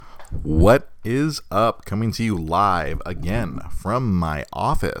What is up? Coming to you live again from my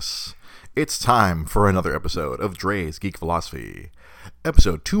office. It's time for another episode of Dre's Geek Philosophy.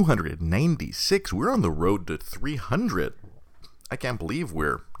 Episode 296. We're on the road to 300. I can't believe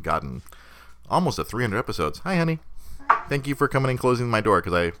we're gotten almost at 300 episodes. Hi, honey. Thank you for coming and closing my door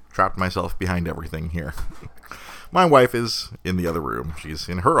because I trapped myself behind everything here. My wife is in the other room. She's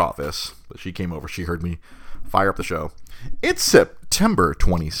in her office, but she came over. She heard me fire up the show. It's September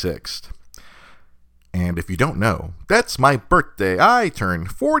 26th. And if you don't know, that's my birthday. I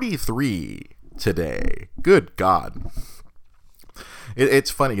turned 43 today. Good God.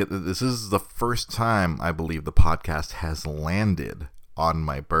 It's funny. This is the first time I believe the podcast has landed on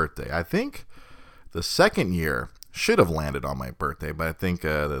my birthday. I think the second year should have landed on my birthday, but I think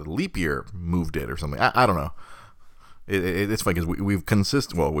the leap year moved it or something. I don't know. It's funny because we've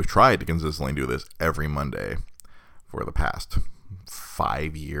tried to consistently do this every Monday for the past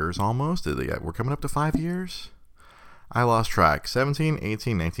 5 years almost. We're coming up to 5 years. I lost track. 17,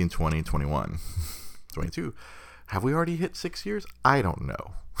 18, 19, 20, 21, 22. Have we already hit 6 years? I don't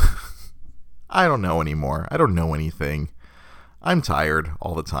know. I don't know anymore. I don't know anything. I'm tired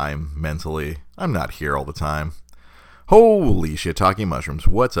all the time mentally. I'm not here all the time. Holy shit, talking mushrooms.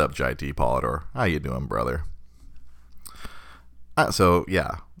 What's up, JT Polidor? How you doing, brother? So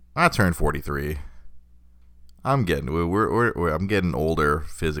yeah, I turned 43. I'm getting I'm getting older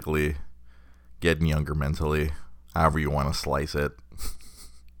physically, getting younger mentally, however you want to slice it.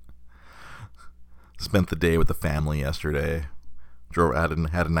 Spent the day with the family yesterday. We had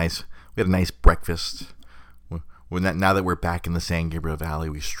a nice breakfast. Now that we're back in the San Gabriel Valley,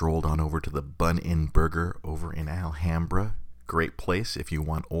 we strolled on over to the Bun Inn Burger over in Alhambra. Great place if you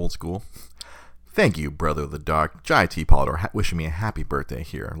want old school. Thank you, brother of the dog, JT Polidor, wishing me a happy birthday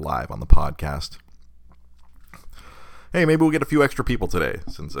here live on the podcast. Hey, maybe we'll get a few extra people today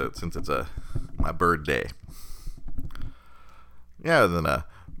since it's my bird day. Yeah, then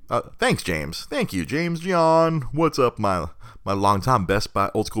thanks, James. Thank you, James John. What's up, my longtime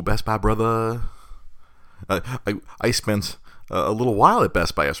old school Best Buy brother? I spent a little while at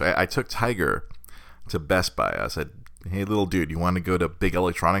Best Buy yesterday. I took Tiger to Best Buy. I said, "Hey, little dude, you want to go to big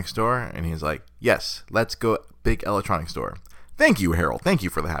electronics store?" And he's like, "Yes, let's go big electronics store." Thank you, Harold. Thank you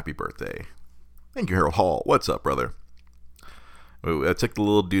for the happy birthday. Thank you, Harold Hall. What's up, brother? I took the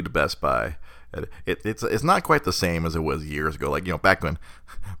little dude to Best Buy. It's not quite the same as it was years ago. Like, back when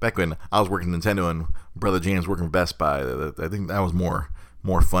I was working Nintendo and Brother James working for Best Buy, I think that was more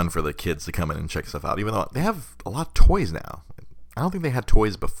fun for the kids to come in and check stuff out. Even though they have a lot of toys now. I don't think they had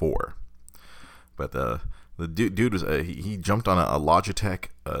toys before. But the dude was he jumped on a Logitech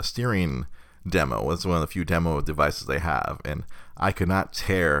steering demo. It's one of the few demo devices they have, and I could not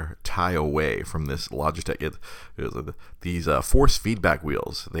tear Ty away from this Logitech. These force feedback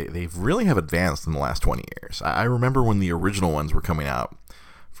wheels, they really have advanced in the last 20 years. I remember when the original ones were coming out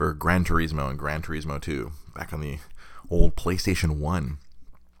for Gran Turismo and Gran Turismo 2 back on the old PlayStation 1.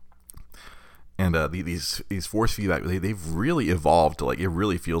 And these force feedback, they've really evolved to, it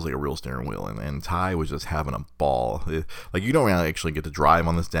really feels like a real steering wheel. And Ty was just having a ball. You don't really actually get to drive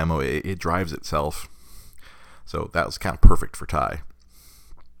on this demo. It drives itself. So that was kind of perfect for Ty.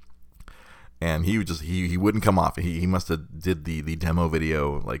 And he wouldn't come off. He must have did the demo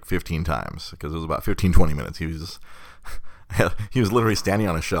video 15 times because it was about 15-20 minutes. He was literally standing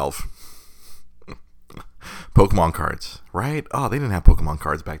on a shelf. Pokemon cards, right? Oh, they didn't have Pokemon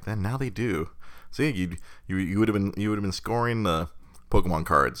cards back then. Now they do. See, you would have been scoring the Pokemon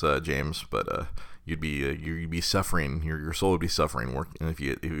cards, James, but you'd be suffering. Your soul would be suffering if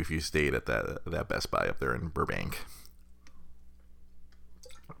you stayed at that Best Buy up there in Burbank.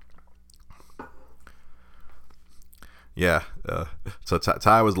 Yeah, so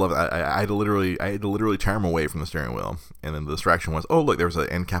Ty was loving. I had to literally tear him away from the steering wheel, and then the distraction was, oh look, there was an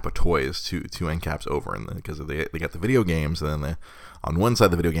end cap of toys, two end caps over, and because they got the video games, and then on one side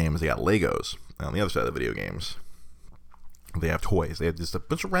of the video games they got Legos, and on the other side of the video games they have toys. They have just a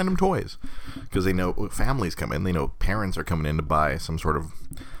bunch of random toys because they know families come in, they know parents are coming in to buy some sort of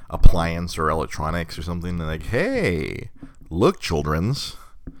appliance or electronics or something. They're like, hey, look, children's.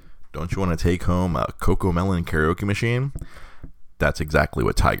 Don't you want to take home a Coco Melon karaoke machine? That's exactly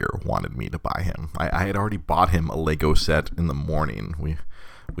what Tiger wanted me to buy him. I had already bought him a Lego set in the morning.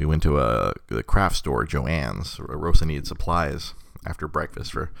 We went to the craft store, Joann's. Rosa needed supplies after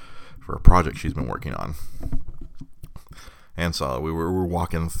breakfast for a project she's been working on. And so we were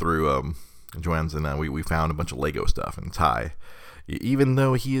walking through Joann's, and we found a bunch of Lego stuff. And Ty, even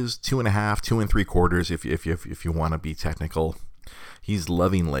though he is 2.5, 2 3/4, if you want to be technical, he's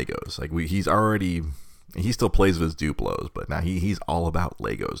loving Legos. He's already He still plays with his Duplos, but now he's all about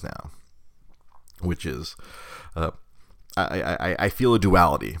Legos now, which is, I feel a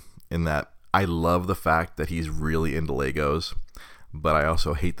duality in that I love the fact that he's really into Legos, but I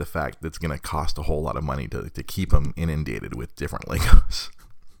also hate the fact that it's going to cost a whole lot of money to keep him inundated with different Legos.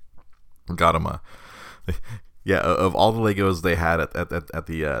 Got him of all the Legos they had at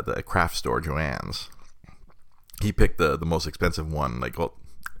the craft store, Joann's, he picked the most expensive one, like, well,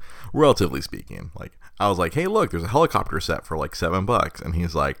 relatively speaking. Like, I was like, hey, look, there's a helicopter set for like $7, and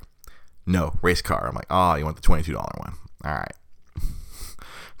he's like, no, race car. I'm like, oh, you want the $22 one? All right.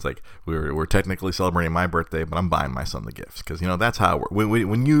 It's like we're technically celebrating my birthday, but I'm buying my son the gifts because that's how it works.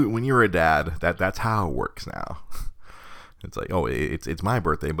 When you're a dad, that's how it works now. It's like, oh, it's my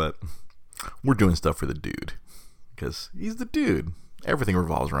birthday, but we're doing stuff for the dude because he's the dude. Everything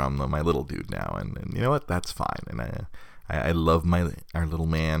revolves around my little dude now, and you know what? That's fine. And I love our little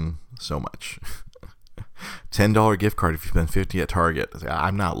man so much. $10 gift card if you spend $50 at Target.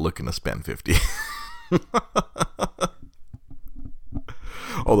 I'm not looking to spend $50.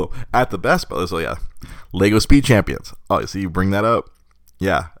 Although at the Best Buy, so yeah, Lego Speed Champions. Oh, so you bring that up.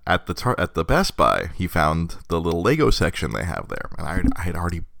 Yeah, at the Best Buy, he found the little Lego section they have there, and I had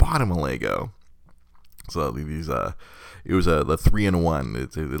already bought him a Lego. So these it was the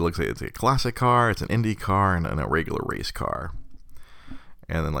 3-in-1. It looks like it's a classic car, it's an Indy car, and a regular race car.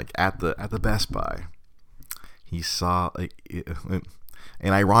 And then like at the Best Buy, he saw and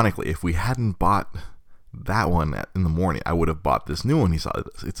ironically, if we hadn't bought that one in the morning, I would have bought this new one. He saw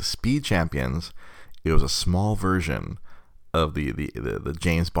it's a Speed Champions. It was a small version of the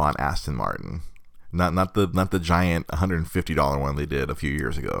James Bond Aston Martin, not the giant $150 one they did a few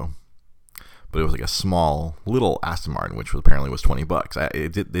years ago, but it was like a small little Aston Martin, which apparently was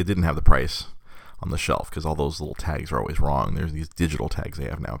 $20. They didn't have the price on the shelf because all those little tags are always wrong. There's these digital tags they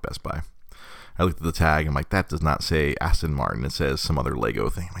have now at Best Buy. I looked at the tag. I'm like, that does not say Aston Martin. It says some other Lego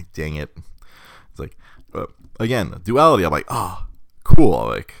thing. I'm like, dang it. It's like, again, duality. I'm like, oh, cool.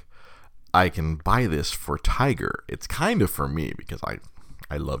 Like, I can buy this for Tiger. It's kind of for me because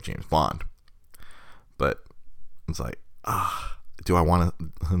I love James Bond. But it's like, do I want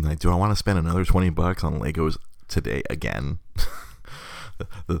to spend another $20 on Legos today again?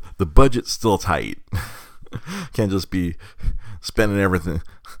 the budget's still tight. Can't just be spending everything,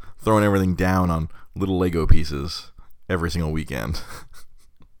 throwing everything down on little Lego pieces every single weekend.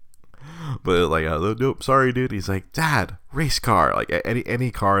 But like, nope, sorry, dude. He's like, Dad, race car. Like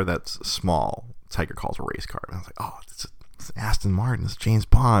any car that's small, Tiger calls a race car. And I was like, oh, it's Aston Martin, it's James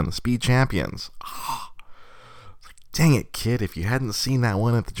Bond, Speed Champions. Oh. Like, dang it, kid! If you hadn't seen that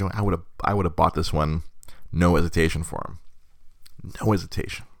one at the joint, I would have bought this one, no hesitation for him, no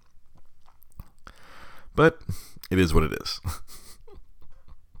hesitation. But it is what it is.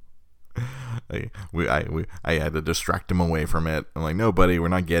 I had to distract him away from it. I'm like, no, buddy, we're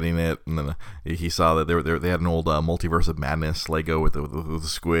not getting it. And then he saw that they had an old Multiverse of Madness Lego with the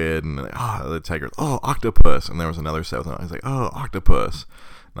squid, and the tiger. Oh, octopus. And there was another set. I was like, oh, octopus.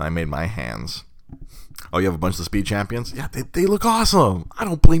 And I made my hands. Oh, you have a bunch of the Speed Champions? Yeah, they look awesome. I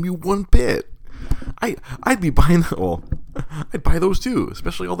don't blame you one bit. I'd be buying. Well, I'd buy those too,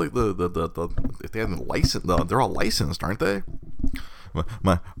 especially all the if they have a license. They're all licensed, aren't they?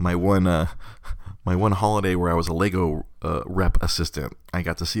 My one holiday where I was a Lego rep assistant, I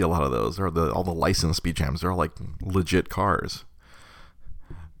got to see a lot of those. All the licensed Speed Champs. They're all like legit cars.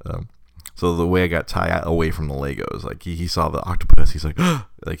 So the way I got Ty away from the Legos, like he saw the octopus, he's like,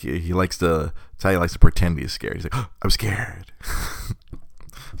 like he likes to pretend he's scared. He's like, I'm scared.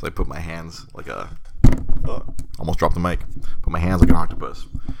 So I put my hands like almost dropped the mic. Put my hands like an octopus,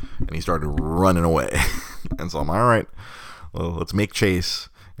 and he started running away. And so I'm all right. Well, let's make chase.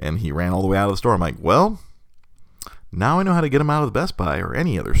 And he ran all the way out of the store. I'm like, well, now I know how to get him out of the Best Buy or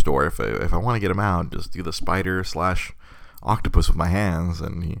any other store. If I want to get him out, just do the spider / octopus with my hands,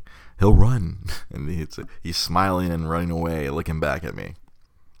 and he'll run. And he's smiling and running away, looking back at me.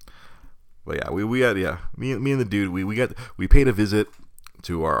 But yeah, we had me and the dude we paid a visit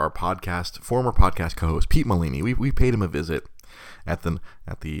to our former podcast co-host Pete Molini. We paid him a visit at the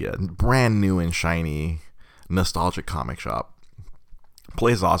brand new and shiny Nostalgic Comic Shop.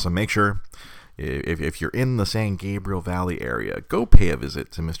 Place is awesome. Make sure if you're in the San Gabriel Valley area, go pay a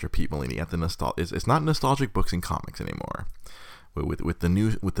visit to Mr. Pete Molini at the It's not Nostalgic Books and Comics anymore. With the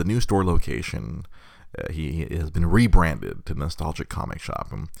new store location, he has been rebranded to Nostalgic Comic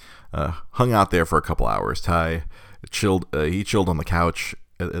Shop. And hung out there for a couple hours. Ty chilled. He chilled on the couch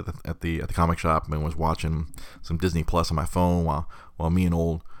at the comic shop and was watching some Disney Plus on my phone while me and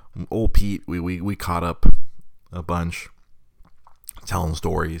old Pete we caught up a bunch, telling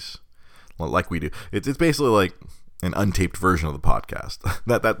stories. like we do. It's basically like an untaped version of the podcast.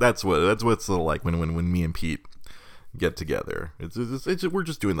 That's what's like when me and Pete get together. We're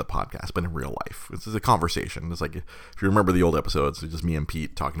just doing the podcast, but in real life. It's just a conversation. It's like, if you remember the old episodes, it's just me and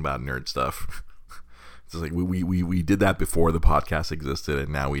Pete talking about nerd stuff. It's just like we did that before the podcast existed, and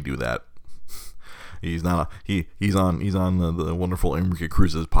now we do that. He's on the wonderful Enrique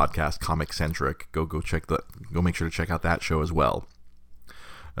Cruz's podcast, Comic Centric. Go make sure to check out that show as well.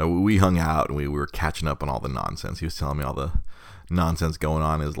 We hung out and we were catching up on all the nonsense. He was telling me all the nonsense going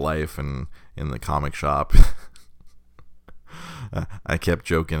on in his life and in the comic shop. I kept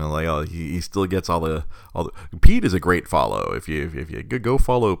joking like, oh, he still gets all the. Pete is a great follow. If you go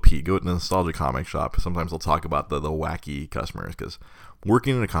follow Pete, go to the Nostalgia Comic Shop. Sometimes they'll talk about the wacky customers, because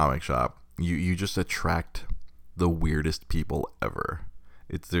working in a comic shop, you just attract the weirdest people ever.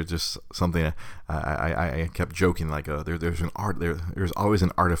 There's just something. I kept joking like, there's always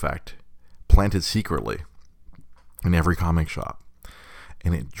an artifact planted secretly in every comic shop,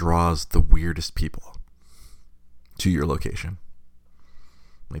 and it draws the weirdest people to your location.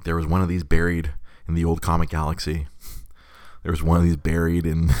 Like, there was one of these buried in the old Comic Galaxy. There was one of these buried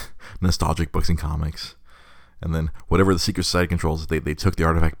in Nostalgic Books and Comics. And then whatever the Secret Society controls, they took the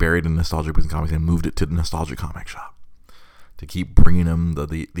artifact buried in Nostalgic Books and Comics and moved it to the Nostalgic Comic Shop to keep bringing them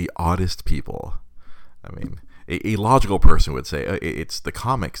the oddest people. I mean, a logical person would say it's the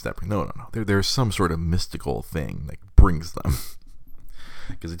comics that bring. No. There's some sort of mystical thing that brings them,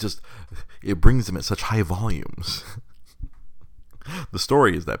 because it brings them at such high volumes. The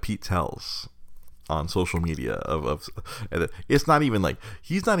stories that Pete tells on social media of it's not even like,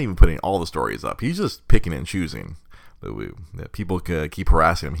 he's not even putting all the stories up. He's just picking and choosing. People keep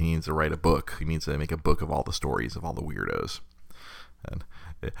harassing him. He needs to write a book. He needs to make a book of all the stories of all the weirdos. And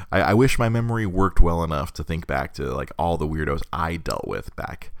I wish my memory worked well enough to think back to like all the weirdos I dealt with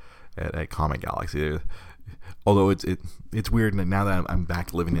back at Comic Galaxy. Although it's weird now that I'm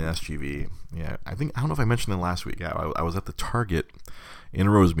back living in SGV. Yeah, I don't know if I mentioned it last week. Yeah, I was at the Target in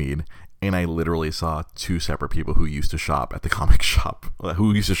Rosemead, and I literally saw two separate people who used to shop at the comic shop,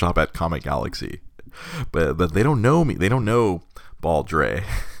 who used to shop at Comic Galaxy, but they don't know me. They don't know Bald Dre.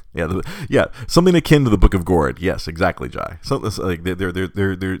 Yeah, something akin to the Book of Gord. Yes, exactly, Jai. So like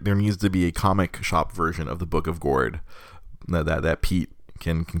there needs to be a comic shop version of the Book of Gord that Pete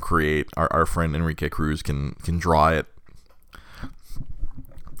can create. Our friend Enrique Cruz can draw it.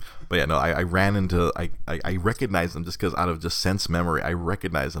 But yeah, no, I ran into, I recognize them just because out of just sense memory, I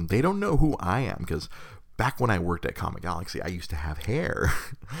recognize them. They don't know who I am, because back when I worked at Comic Galaxy, I used to have hair.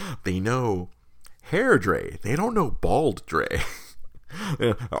 They know Hair Dre. They don't know Bald Dre.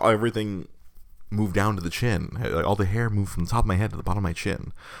 Everything moved down to the chin. All the hair moved from the top of my head to the bottom of my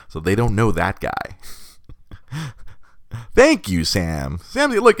chin. So they don't know that guy. Thank you, Sam.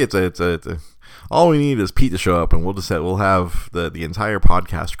 Sam, look, it's a all we need is Pete to show up, and we'll have the entire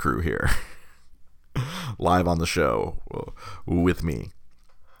podcast crew here live on the show with me.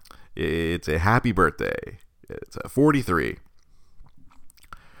 It's a happy birthday. It's a 43.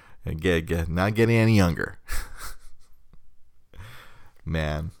 And not getting any younger.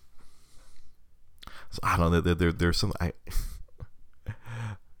 Man. So I don't know. There's some.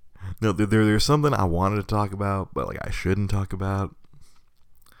 No, there's something I wanted to talk about, but like I shouldn't talk about.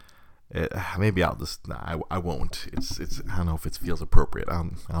 Maybe I'll just. I won't. It's. I don't know if it feels appropriate. I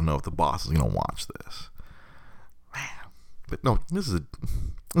don't know if the boss is gonna watch this. Man, but no, this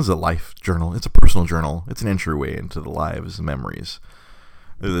is a life journal. It's a personal journal. It's an entryway into the lives and memories.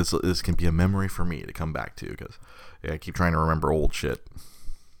 This can be a memory for me to come back to, because I keep trying to remember old shit.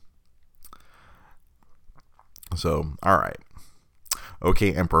 So, all right.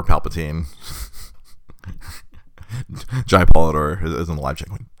 Okay, Emperor Palpatine. Jai Polidor is in the live chat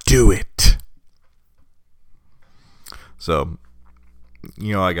going, do it. So,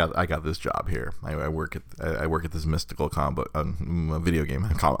 I got this job here. I work at this mystical comic book video game.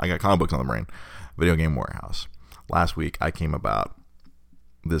 I got comic books on the brain. Video game warehouse. Last week I came about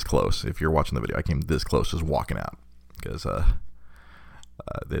this close. If you're watching the video, I came this close just walking out, because the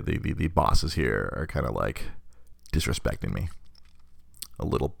bosses here are kind of like disrespecting me a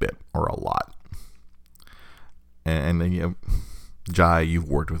little bit or a lot. And Jai, you've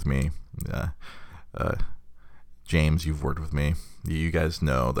worked with me. James, you've worked with me. You guys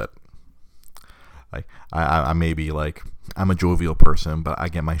know that I may be like, I'm a jovial person, but I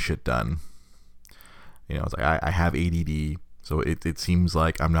get my shit done. It's like I have ADD, so it seems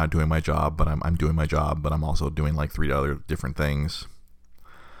like I'm not doing my job, but I'm doing my job, but I'm also doing like 3 other different things.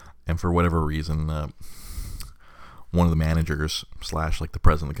 And for whatever reason, one of the managers slash like the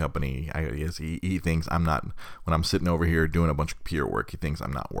president of the company. I guess he thinks I'm not, when I'm sitting over here doing a bunch of computer work, he thinks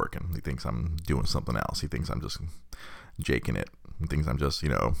I'm not working. He thinks I'm doing something else. He thinks I'm just jaking it. He thinks I'm just,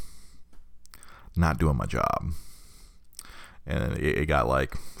 not doing my job. And it got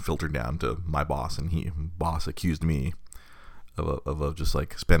like filtered down to my boss, and boss accused me of just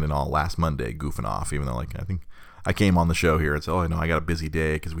like spending all last Monday goofing off, even though like I think I came on the show here and said, oh, I got a busy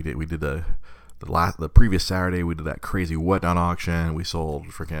day because we did the previous Saturday we did that crazy whatnot auction. We sold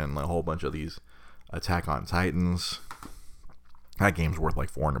freaking a whole bunch of these Attack on Titans. That game's worth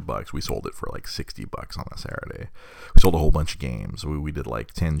like $400. We sold it for like $60 on that Saturday. We sold a whole bunch of games. We did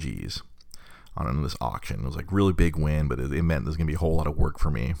like 10 G's on this auction. It was like really big win, but it meant there's gonna be a whole lot of work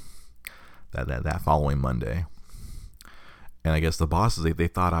for me that following Monday. And I guess the bosses, they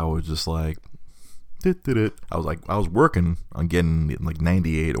thought I was just like, I was working on getting like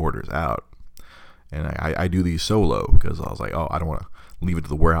 98 orders out. And I do these solo because I was like, oh, I don't want to leave it to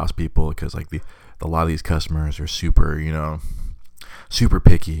the warehouse people because like a lot of these customers are super, super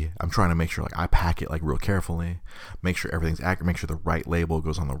picky. I'm trying to make sure like I pack it like real carefully, make sure everything's accurate, make sure the right label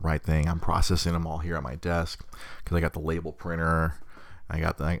goes on the right thing. I'm processing them all here on my desk because I got the label printer. I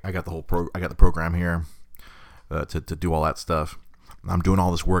got the program here. To do all that stuff. I'm doing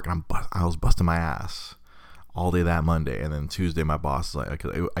all this work, and I was busting my ass all day that Monday, and then Tuesday my boss is like,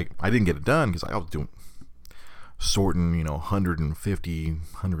 I didn't get it done because I was sorting 150,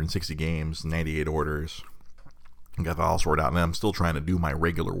 160 games, 98 orders, and got that all sorted out, and I'm still trying to do my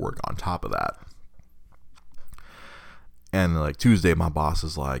regular work on top of that. And like Tuesday my boss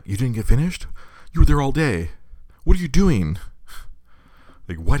is like, you didn't get finished? You were there all day. What are you doing?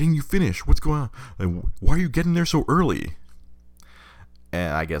 Like, why didn't you finish? What's going on? Like, why are you getting there so early?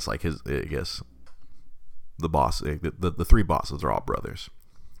 And I guess like the boss, the three bosses are all brothers.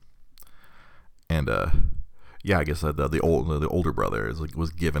 And I guess the older brother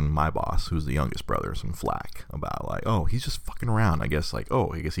was giving my boss, who's the youngest brother, some flack about like, oh, he's just fucking around. I guess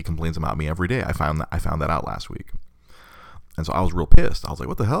he complains about me every day. I found that out last week. And so I was real pissed. I was like,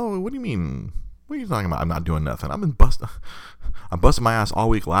 what the hell? What do you mean? What are you talking about? I'm not doing nothing. I busted my ass all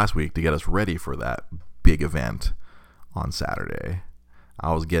week last week to get us ready for that big event on Saturday.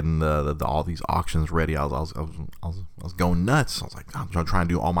 I was getting all these auctions ready. I was going nuts. I was like, I'm trying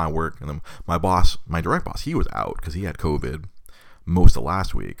to do all my work. And then my direct boss, he was out because he had COVID most of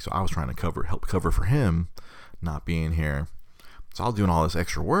last week. So I was trying to help cover for him not being here. So I was doing all this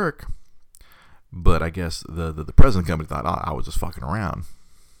extra work. But I guess the president company thought I was just fucking around.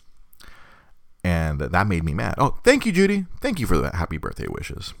 And that made me mad. Oh, thank you, Judy. Thank you for the happy birthday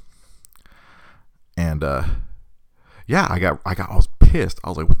wishes. And I was pissed. I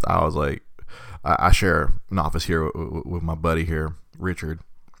was like, I share an office here with my buddy here, Richard.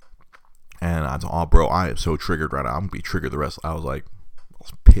 And I was, oh, bro, I am so triggered right now. I'm gonna be triggered the rest. I was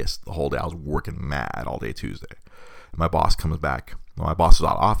pissed the whole day. I was working mad all day Tuesday. And my boss comes back. Well, my boss was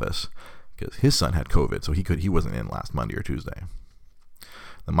out of office because his son had COVID, so he wasn't in last Monday or Tuesday.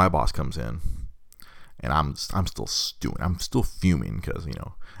 Then my boss comes in. And I'm still stewing. I'm still fuming because,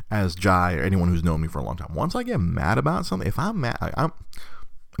 as Jai or anyone who's known me for a long time, once I get mad about something, if I'm mad, I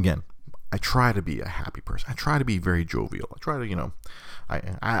try to be a happy person. I try to be very jovial. I try to,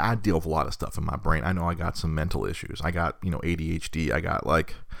 I deal with a lot of stuff in my brain. I know I got some mental issues. I got, ADHD. I got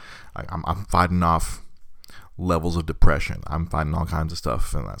I'm fighting off levels of depression. I'm fighting all kinds of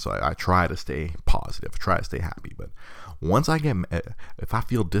stuff. And so I try to stay positive, try to stay happy. But once if I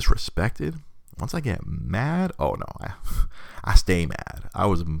feel disrespected, once I get mad, oh no, I stay mad. I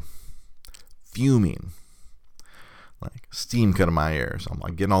was fuming, like steam cutting my ears. I'm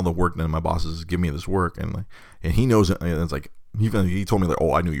like getting all the work done. My boss is giving me this work, and he knows it. And it's like he told me like,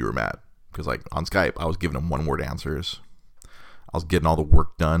 oh, I knew you were mad because like on Skype I was giving him 1-word answers. I was getting all the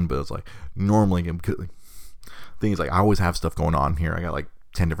work done, but it's like normally things like I always have stuff going on here. I got like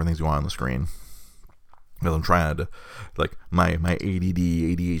 10 different things going on the screen because I'm trying to like my ADD,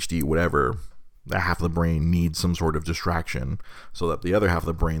 ADHD, whatever. That half of the brain needs some sort of distraction so that the other half of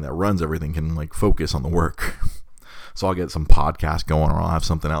the brain that runs everything can like focus on the work. So I'll get some podcast going, or I'll have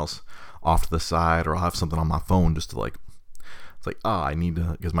something else off to the side, or I'll have something on my phone just to it's like, I need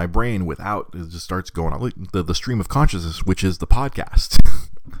to, because my brain it just starts going on the stream of consciousness, which is the podcast.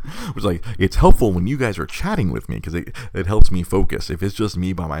 Which it's helpful when you guys are chatting with me because it helps me focus. If it's just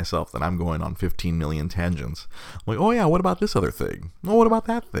me by myself, then I'm going on 15 million tangents. I'm like, oh yeah, what about this other thing? Oh, what about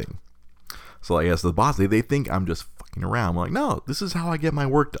that thing? So I guess the boss, they think I'm just fucking around. I'm like, no, this is how I get my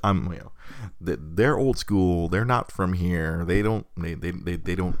work done. They're old school. They're not from here. They don't.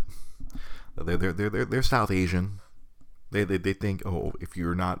 They're South Asian. They think, oh, if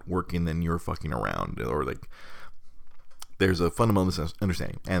you're not working, then you're fucking around, or like there's a fundamental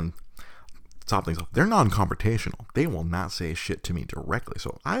misunderstanding. And top things off, they're non-confrontational. They will not say shit to me directly.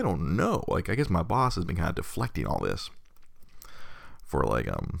 So I don't know. Like, I guess my boss has been kind of deflecting all this for like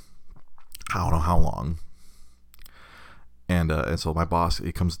I don't know how long. And so my boss,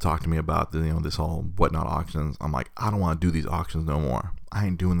 he comes to talk to me about this whole whatnot auctions. I'm like, I don't want to do these auctions no more. I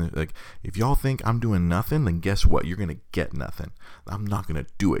ain't doing this. Like, if y'all think I'm doing nothing, then guess what? You're gonna get nothing. I'm not gonna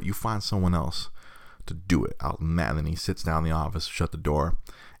do it. You find someone else to do it. And then he sits down in the office, shut the door,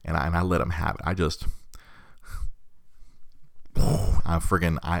 and I let him have it.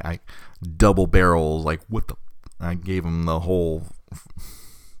 I double barrels, like, what the. I gave him the whole.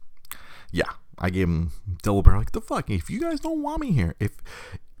 Yeah. I gave him double barrel. Like, the fuck? If you guys don't want me here,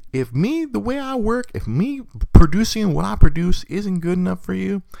 if me, the way I work, if me producing what I produce isn't good enough for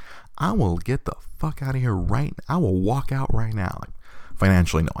you, I will get the fuck out of here right now. I will walk out right now. Like,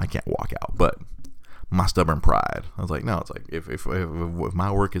 financially, no, I can't walk out, but my stubborn pride. I was like, no, it's like, if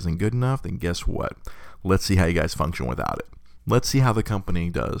my work isn't good enough, then guess what? Let's see how you guys function without it. Let's see how the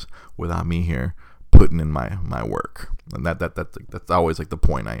company does without me here putting in my work. And that's always like the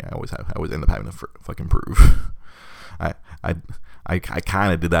point I always end up having to fucking prove. I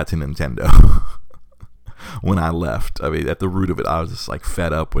kind of did that to Nintendo when I left. I mean, at the root of it, I was just like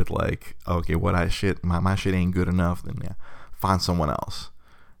fed up with like, okay, my shit ain't good enough, then yeah, find someone else.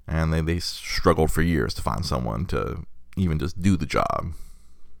 And they struggled for years to find someone to even just do the job.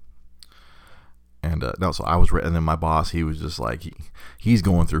 And no, so I was, and then my boss, he was just like, he's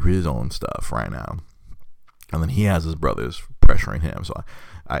going through his own stuff right now, and then he has his brothers pressuring him. So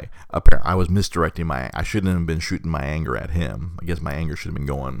I was misdirecting I shouldn't have been shooting my anger at him. I guess my anger should have been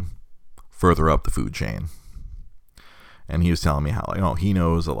going further up the food chain. And he was telling me how, like, oh, he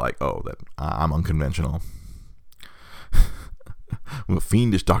knows that, like, oh, that I'm unconventional. Well,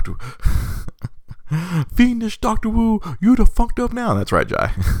 fiendish Dr. Fiendish Dr. Wu, you the fucked up now. That's right,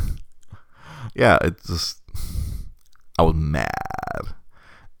 Jai. Yeah, it's just, I was mad.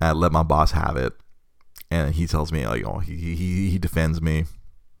 I let my boss have it, and he tells me, like, oh, he defends me,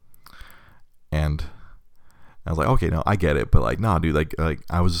 and I was like, okay, no, I get it, but like, nah, dude, like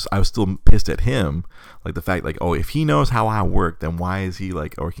I was still pissed at him, like the fact, like, oh, if he knows how I work, then why is he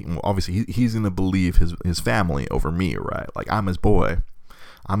like, or obviously he's gonna believe his family over me, right? Like, I'm his boy.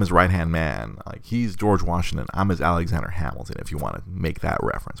 I'm his right-hand man. Like, he's George Washington. I'm his Alexander Hamilton, if you want to make that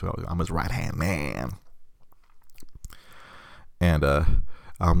reference. I'm his right-hand man. And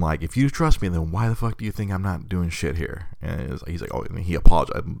I'm like, if you trust me, then why the fuck do you think I'm not doing shit here? And he's like, oh, and he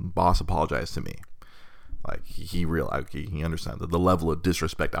apologized. Boss apologized to me. Like, he realized, he understands the level of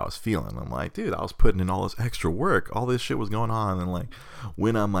disrespect I was feeling. I'm like, dude, I was putting in all this extra work. All this shit was going on. And, like,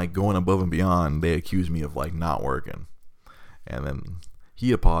 when I'm, like, going above and beyond, they accuse me of, like, not working. And then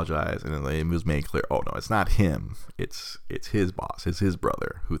he apologized, and then it was made clear, oh, no, it's not him. It's his boss. It's his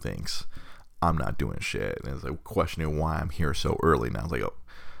brother who thinks I'm not doing shit. And it's like questioning why I'm here so early. And I was like, oh,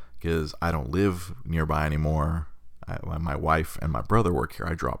 because I don't live nearby anymore. My wife and my brother work here.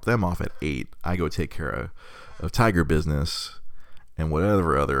 I drop them off at 8. I go take care of Tiger business and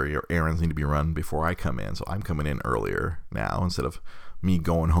whatever other errands need to be run before I come in. So I'm coming in earlier now instead of me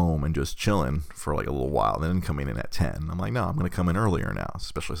going home and just chilling for like a little while, then coming in at 10. I'm like, no, I'm going to come in earlier now,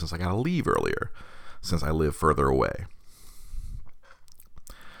 especially since I got to leave earlier, since I live further away.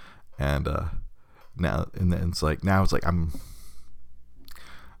 And now it's like I'm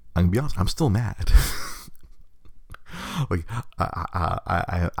gonna be honest, I'm still mad. Like,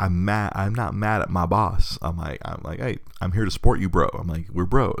 I'm mad. I'm not mad at my boss. I'm like, hey, I'm here to support you, bro. I'm like, we're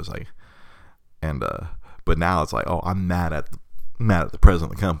bros. Like, and but now it's like, oh, I'm mad at the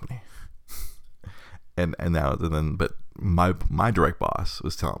president of the company. and but my direct boss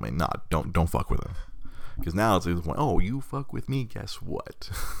was telling me, nah, don't fuck with him, because now it's like, oh, you fuck with me, guess what?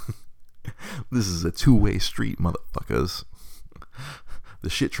 This is a two-way street, motherfuckers. The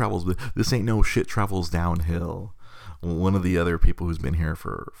shit travels. This ain't no shit travels downhill. One of the other people who's been here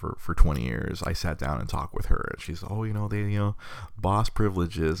for 20 years, I sat down and talked with her, and she's, oh, boss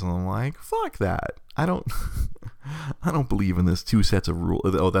privileges, and I'm like, fuck that. I don't believe in this 2 sets of rules.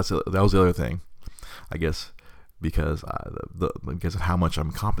 Oh, that was the other thing, I guess, because because of how much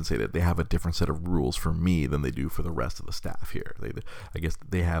I'm compensated, they have a different set of rules for me than they do for the rest of the staff here. I guess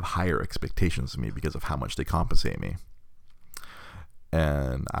they have higher expectations of me because of how much they compensate me.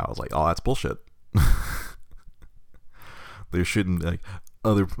 And I was like, oh, that's bullshit. There shouldn't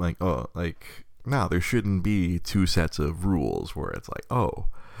there shouldn't be 2 sets of rules where it's like, oh,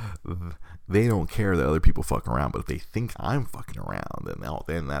 they don't care that other people fuck around, but if they think I'm fucking around,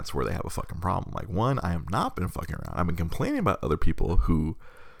 then that's where they have a fucking problem. Like, one, I have not been fucking around. I've been complaining about other people who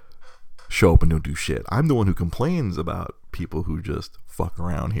show up and don't do shit. I'm the one who complains about people who just fuck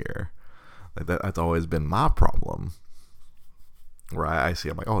around here. Like that's always been my problem. Where I see,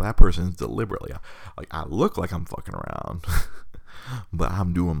 I'm like, oh, that person's deliberately, like, I look like I'm fucking around, but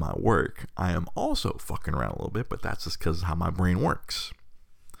I'm doing my work. I am also fucking around a little bit, but that's just because of how my brain works.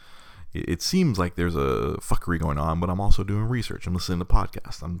 It seems like there's a fuckery going on, but I'm also doing research. I'm listening to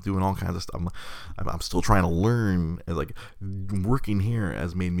podcasts. I'm doing all kinds of stuff. I'm still trying to learn. Like, working here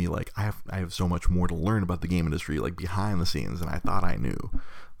has made me like, I have so much more to learn about the game industry, like behind the scenes, than I thought I knew.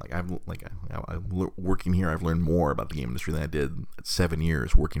 I'm working here. I've learned more about the game industry than I did 7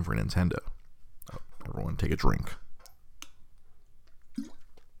 years working for Nintendo. Oh, everyone, take a drink.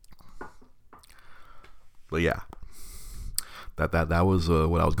 But yeah, that was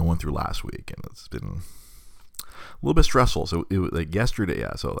what I was going through last week, and it's been a little bit stressful. So it was like yesterday.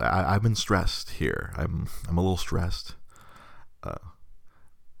 Yeah, so I've been stressed here. I'm a little stressed.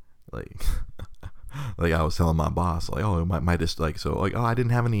 Like I was telling my boss, like, oh, I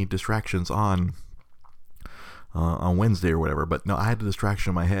didn't have any distractions on Wednesday or whatever, but no, I had a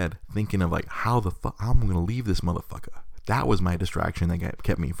distraction in my head thinking of like how the fuck I'm gonna leave this motherfucker. That was my distraction that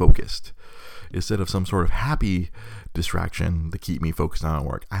kept me focused. Instead of some sort of happy distraction to keep me focused on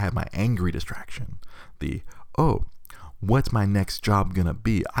work, I had my angry distraction. What's my next job gonna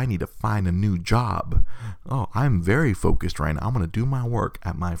be? I need to find a new job. Oh, I'm very focused right now. I'm gonna do my work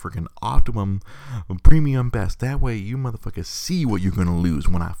at my freaking optimum premium best. That way you motherfuckers see what you're gonna lose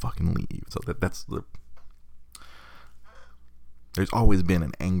when I fucking leave. So that's the... There's always been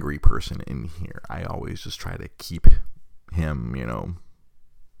an angry person in here. I always just try to keep him,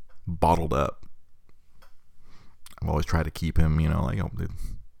 bottled up. I've always tried to keep him,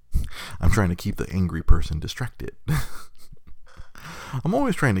 I'm trying to keep the angry person distracted. I'm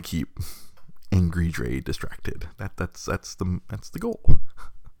always trying to keep Angry Dre distracted. That's the goal.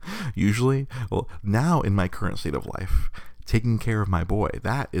 Usually, well, now in my current state of life, taking care of my boy,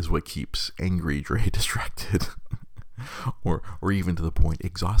 that is what keeps Angry Dre distracted. or even to the point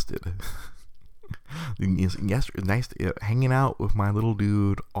exhausted. Hanging out with my little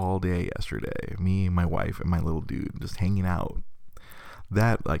dude all day yesterday. Me, my wife, and my little dude just hanging out.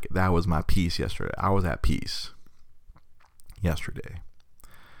 That was my peace yesterday. I was at peace yesterday.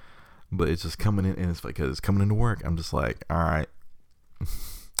 But it's just coming in, and it's because it's coming into work. I'm just like, all right.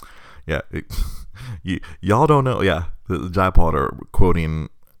 Yeah. Y'all don't know. Yeah. The Jai Potter quoting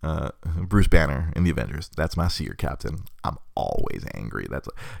Bruce Banner in the Avengers. That's my secret captain. I'm always angry.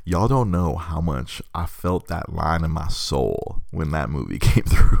 Y'all don't know how much I felt that line in my soul when that movie came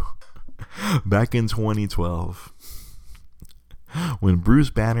through. Back in 2012. When Bruce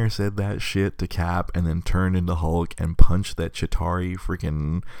Banner said that shit to Cap and then turned into Hulk and punched that Chitauri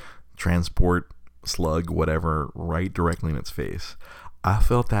freaking transport slug, whatever, right directly in its face, I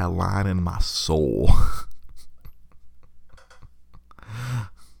felt that line in my soul.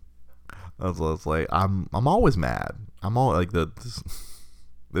 I was like, I'm always mad. I'm all like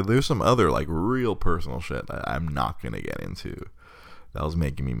there's some other like real personal shit that I'm not gonna get into. That was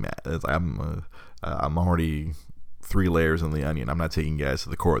making me mad. I'm already 3 layers in the onion. I'm not taking you guys to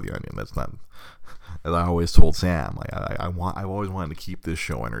the core of the onion. That's not. As I always told Sam, like I've always wanted to keep this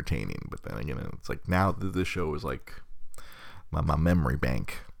show entertaining, but then again, it's like now this show is like my memory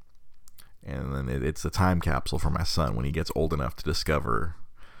bank, and then it's a time capsule for my son when he gets old enough to discover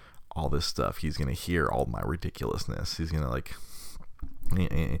all this stuff. He's gonna hear all my ridiculousness. He's gonna like,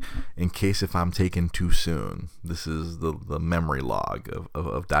 in case if I'm taken too soon, this is the memory log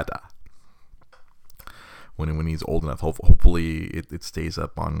of Dada. When he's old enough, hopefully it stays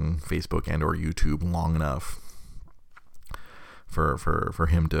up on Facebook and or YouTube long enough for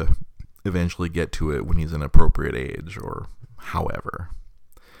him to eventually get to it when he's an appropriate age, or however.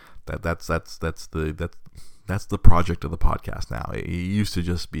 That's the project of the podcast now. It used to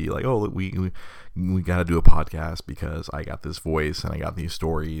just be like, oh, we got to do a podcast because I got this voice and I got these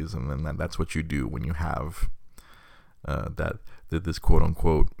stories, and then that's what you do when you have this quote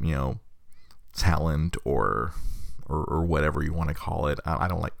unquote talent or whatever you want to call it. I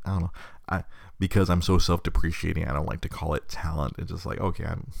don't know. Because I'm so self-depreciating, I don't like to call it talent. It's just like, okay,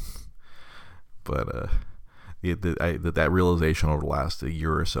 that realization over the last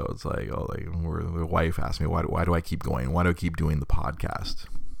year or so, it's like, oh, like the wife asked me, why do I keep going? Why do I keep doing the podcast?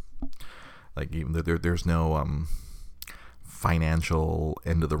 Like, even there's no financial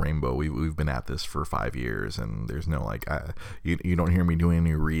end of the rainbow. We've been at this for 5 years, and there's no like, you don't hear me doing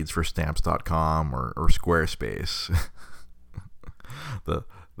any reads for Stamps.com or Squarespace. The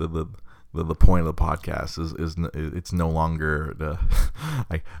point of the podcast is it's no longer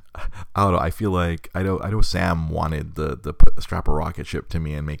I don't know. I feel like I know Sam wanted to strap a rocket ship to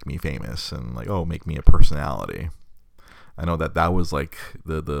me and make me famous and like, oh, make me a personality. I know that was like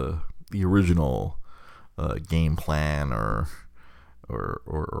the original game plan or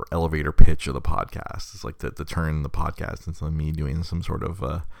elevator pitch of the podcast. It's like to turn the podcast into me doing some sort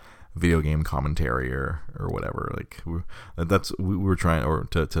of video game commentary or whatever. Like we were trying, or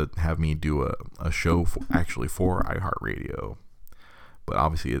to have me do a show for iHeartRadio. But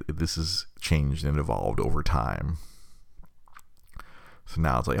obviously this has changed and evolved over time. So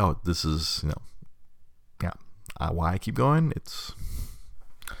now it's like, oh, this is, why I keep going. This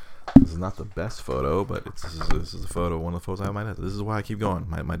is not the best photo, but this is a photo, one of the photos I have in my head. This is why I keep going.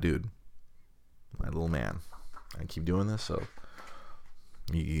 My dude, my little man. I keep doing this, so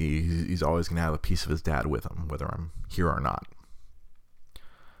he's always going to have a piece of his dad with him, whether I'm here or not.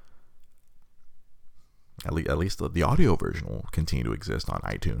 At least the audio version will continue to exist on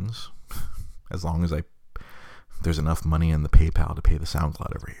iTunes, as long as there's enough money in the PayPal to pay the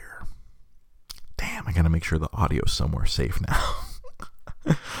SoundCloud every year. Damn, I gotta make sure the audio's somewhere safe now.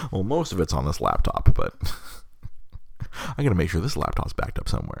 Well, most of it's on this laptop, but I gotta make sure this laptop's backed up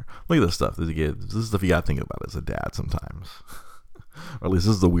somewhere. Look at this stuff. This is stuff you gotta think about as a dad sometimes. Or at least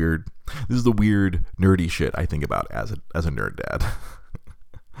this is the weird nerdy shit I think about as a nerd dad.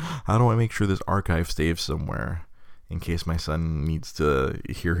 How do I make sure this archive stays somewhere in case my son needs to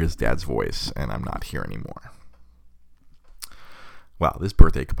hear his dad's voice and I'm not here anymore? Wow, this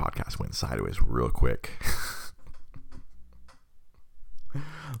birthday podcast went sideways real quick.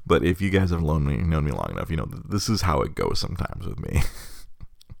 But if you guys have known me long enough, this is how it goes sometimes with me.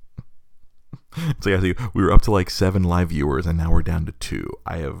 So yeah, we were up to like 7 live viewers and now we're down to 2.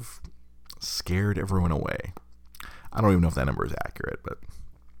 I have scared everyone away. I don't even know if that number is accurate, but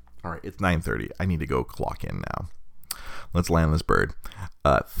all right, it's 9:30. I need to go clock in now. Let's land this bird.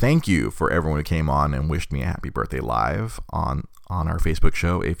 Thank you for everyone who came on and wished me a happy birthday live on our Facebook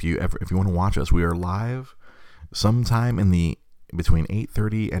show. If you want to watch us, we are live sometime between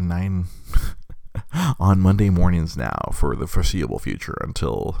 8:30 and 9 on Monday mornings now for the foreseeable future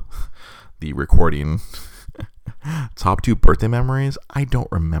until the recording. Top 2 birthday memories. I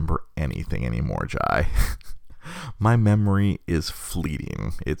don't remember anything anymore, Jai. My memory is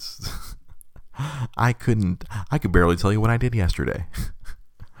fleeting. I could barely tell you what I did yesterday.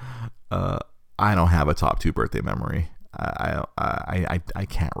 I don't have a top 2 birthday memory. I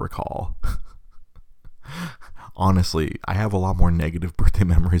can't recall. Honestly, I have a lot more negative birthday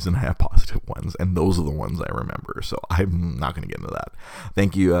memories than I have positive ones, and those are the ones I remember, so I'm not going to get into that.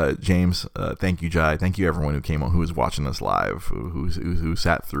 Thank you, James. Thank you, Jai. Thank you, everyone who came on, who was watching us live, who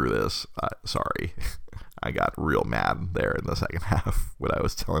sat through this. Sorry. I got real mad there in the second half when I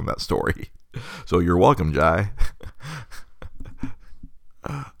was telling that story. So you're welcome, Jai.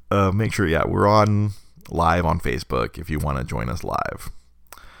 Make sure, we're on live on Facebook if you want to join us live.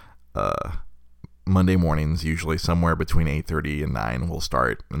 Monday mornings, usually somewhere between 8:30 and 9 we'll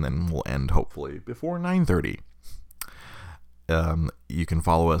start, and then we'll end hopefully before 9:30. You can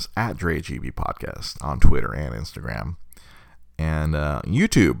follow us at DreGB Podcast on Twitter and Instagram. And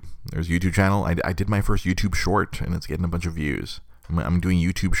YouTube. There's a YouTube channel. I did my first YouTube short, and it's getting a bunch of views. I'm doing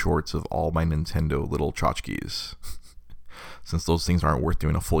YouTube shorts of all my Nintendo little tchotchkes. Since those things aren't worth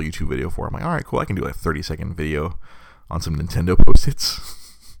doing a full YouTube video for, I'm like, all right, cool. I can do a 30-second video on some Nintendo Post-its.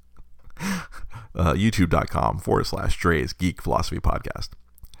 YouTube.com/Dre's Geek Philosophy Podcast.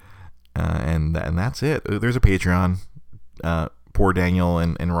 And that's it. There's a Patreon. Poor Daniel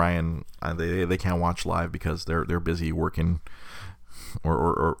and Ryan, they can't watch live because they're busy working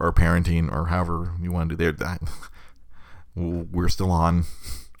or parenting or however you want to do that. We're still on.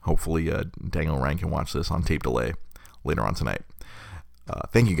 Hopefully Daniel and Ryan can watch this on tape delay later on tonight.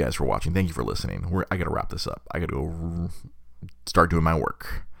 Thank you guys for watching. Thank you for listening. I got to wrap this up. I got to go start doing my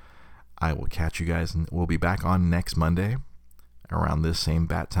work. I will catch you guys, and we'll be back on next Monday around this same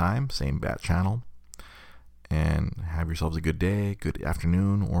bat time, same bat channel. And have yourselves a good day, good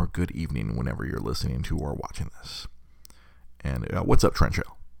afternoon, or good evening whenever you're listening to or watching this. And what's up, Trench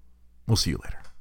Hill? We'll see you later.